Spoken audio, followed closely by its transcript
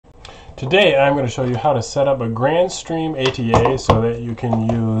Today I'm going to show you how to set up a Grandstream ATA so that you can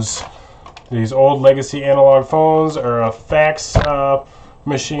use these old legacy analog phones or a fax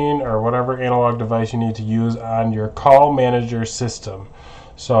machine or whatever analog device you need to use on your call manager system.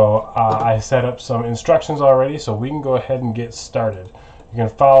 So I set up some instructions already, so we can go ahead and get started. You can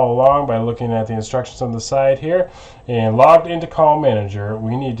follow along by looking at the instructions on the side here. And logged into Call Manager,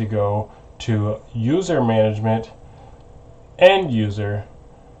 we need to go to User Management, End User,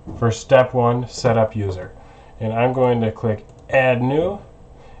 for step 1, set up user. And I'm going to click Add New,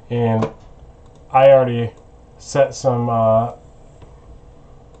 and I already set some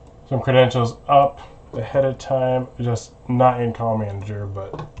credentials up ahead of time, just not in Call Manager,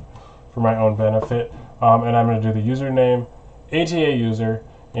 but for my own benefit. And I'm going to do the username, ATA user,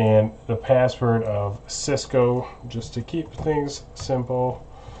 and the password of Cisco, just to keep things simple.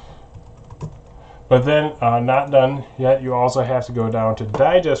 But then, not done yet, you also have to go down to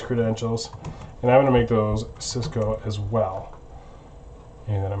digest credentials, and I'm going to make those Cisco as well.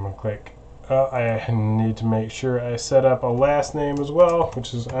 And then I'm going to click, I need to make sure I set up a last name as well,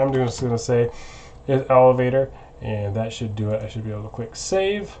 which is, I'm just going to say, is elevator, and that should do it. I should be able to click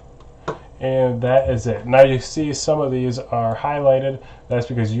save, and that is it. Now you see some of these are highlighted. That's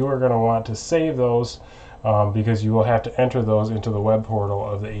because you are going to want to save those. Because you will have to enter those into the web portal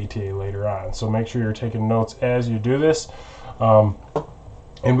of the ATA later on. So make sure you're taking notes as you do this.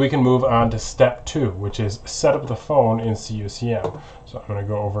 And we can move on to step 2, which is set up the phone in Cucm. So I'm going to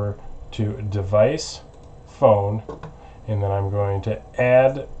go over to Device, Phone, and then I'm going to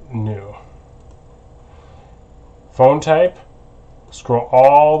Add New. Phone type, scroll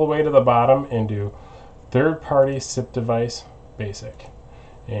all the way to the bottom and do Third-Party SIP Device Basic.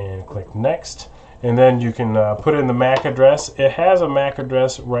 And click Next. And then you can put in the MAC address. It has a MAC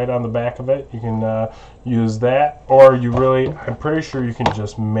address right on the back of it. You can use that, or I'm pretty sure you can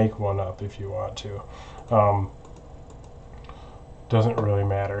just make one up if you want to. Doesn't really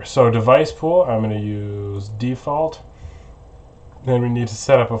matter. So device pool, I'm going to use default. Then we need to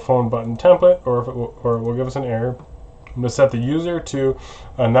set up a phone button template, or it will give us an error. I'm going to set the user to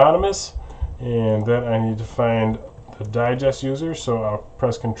anonymous, and then I need to find the digest user, so I'll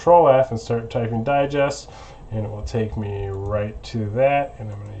press Control F and start typing digest, and it will take me right to that.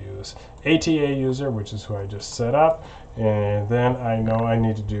 And I'm going to use ATA user, which is who I just set up, and then I know I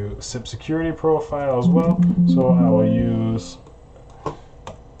need to do SIP security profile as well, so I will use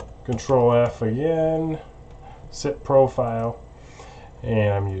Control F again, SIP profile,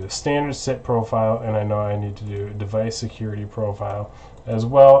 and I'm using standard SIP profile, and I know I need to do device security profile as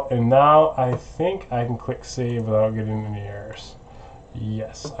well. And now I think I can click save without getting any errors.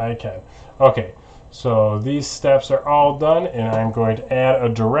 Yes, I can. Okay, so these steps are all done, and I'm going to add a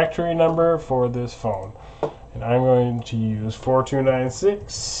directory number for this phone. And I'm going to use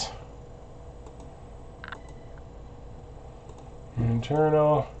 4296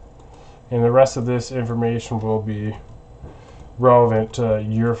 internal, and the rest of this information will be relevant to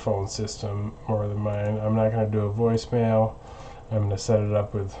your phone system more than mine. I'm not going to do a voicemail. I'm going to set it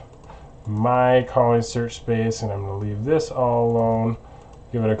up with my calling search space, and I'm going to leave this all alone.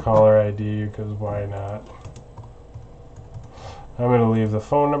 Give it a caller ID, because why not? I'm going to leave the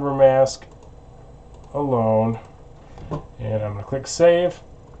phone number mask alone, and I'm going to click save.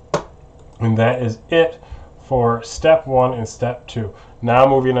 And that is it for step 1 and step 2. Now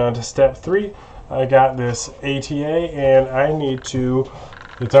moving on to step 3. I got this ATA, and I need to,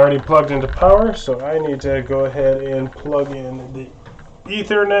 it's already plugged into power, so I need to go ahead and plug in the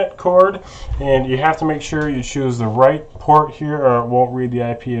Ethernet cord, and you have to make sure you choose the right port here, or it won't read the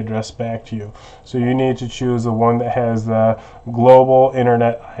IP address back to you. So you need to choose the one that has the global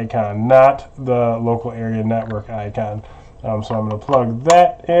internet icon, not the local area network icon. So I'm going to plug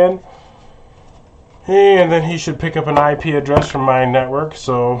that in. And then he should pick up an IP address from my network,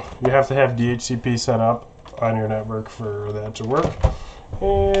 so you have to have DHCP set up on your network for that to work.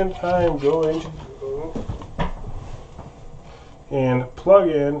 And I'm going to go and plug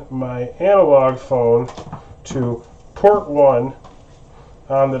in my analog phone to port 1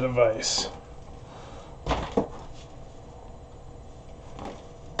 on the device.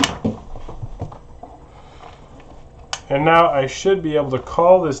 And now I should be able to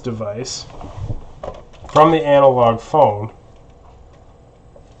call this device from the analog phone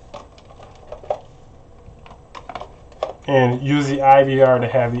and use the IVR to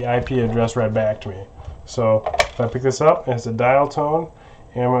have the IP address read back to me. So if I pick this up, it's a dial tone,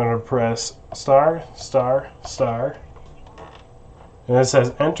 and I'm going to press star, star, star, and it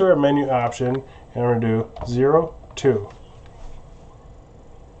says enter a menu option, and I'm going to do 0, 2.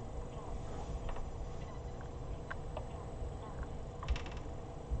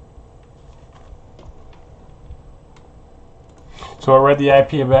 So it read the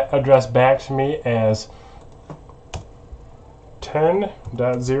IP address back to me as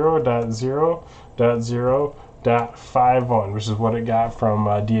 10.0.0.0.51, which is what it got from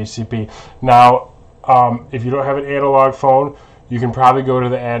DHCP. Now, if you don't have an analog phone, you can probably go to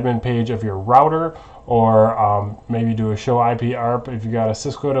the admin page of your router, or maybe do a show IP ARP if you got a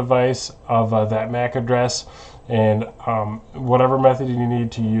Cisco device of that MAC address, and whatever method you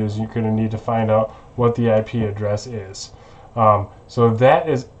need to use, you're going to need to find out what the IP address is. So that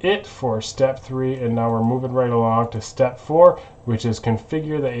is it for step 3, and now we're moving right along to step 4, which is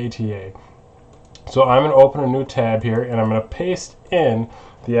configure the ATA. So I'm going to open a new tab here, and I'm going to paste in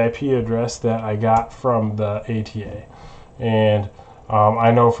the IP address that I got from the ATA. And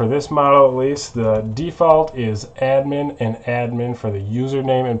I know for this model at least, the default is admin and admin for the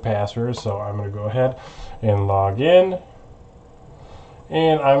username and password. So I'm going to go ahead and log in,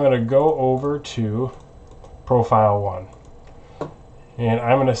 and I'm going to go over to profile 1. And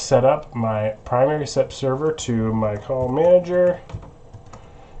I'm going to set up my primary SIP server to my call manager,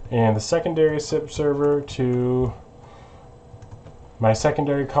 and the secondary SIP server to my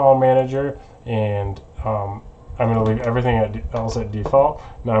secondary call manager, and I'm going to leave everything else at default.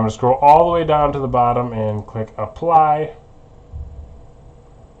 Now I'm going to scroll all the way down to the bottom and click apply.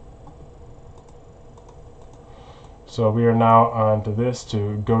 So we are now on to this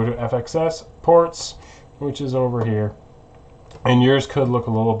to go to Fxs Ports, which is over here. And yours could look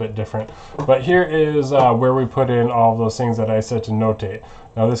a little bit different. But here is where we put in all of those things that I said to notate.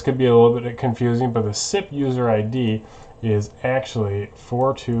 Now this could be a little bit confusing, but the SIP user ID is actually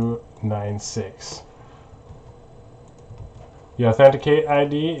 4296. The authenticate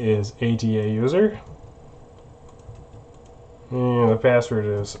ID is ATA user. And the password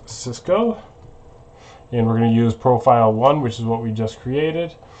is Cisco. And we're going to use profile 1, which is what we just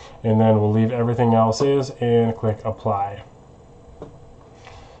created. And then we'll leave everything else is and click apply.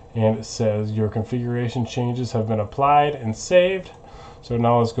 And it says your configuration changes have been applied and saved. So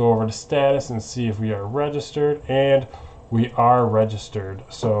now let's go over to status and see if we are registered, and we are registered.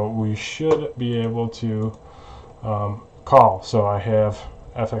 So we should be able to call. So I have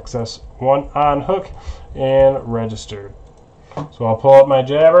Fxs1 on hook and registered. So I'll pull up my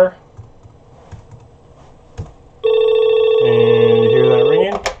Jabber, and you hear that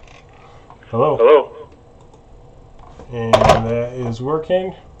ringing. Hello. Hello. And that is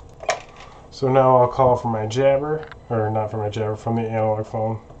working. So now I'll call from my Jabber, or not from my Jabber, from the analog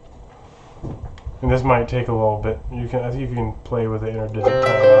phone. And this might take a little bit. I think you can play with the interdigit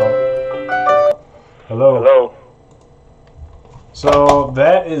timeout. Hello. Hello. So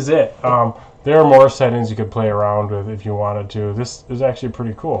that is it. There are more settings you could play around with if you wanted to. This is actually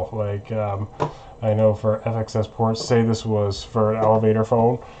pretty cool. Like I know for Fxs Ports, say this was for an elevator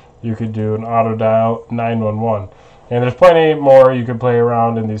phone, you could do an auto dial 911. And there's plenty more you could play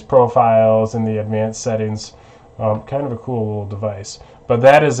around in these profiles and the advanced settings. Kind of a cool little device. But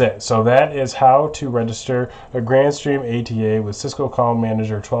that is it. So that is how to register a Grandstream ATA with Cisco Call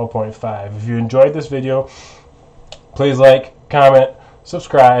Manager 12.5. If you enjoyed this video, please like, comment,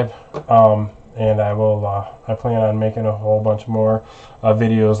 subscribe, and I plan on making a whole bunch more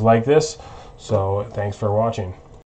videos like this. So thanks for watching.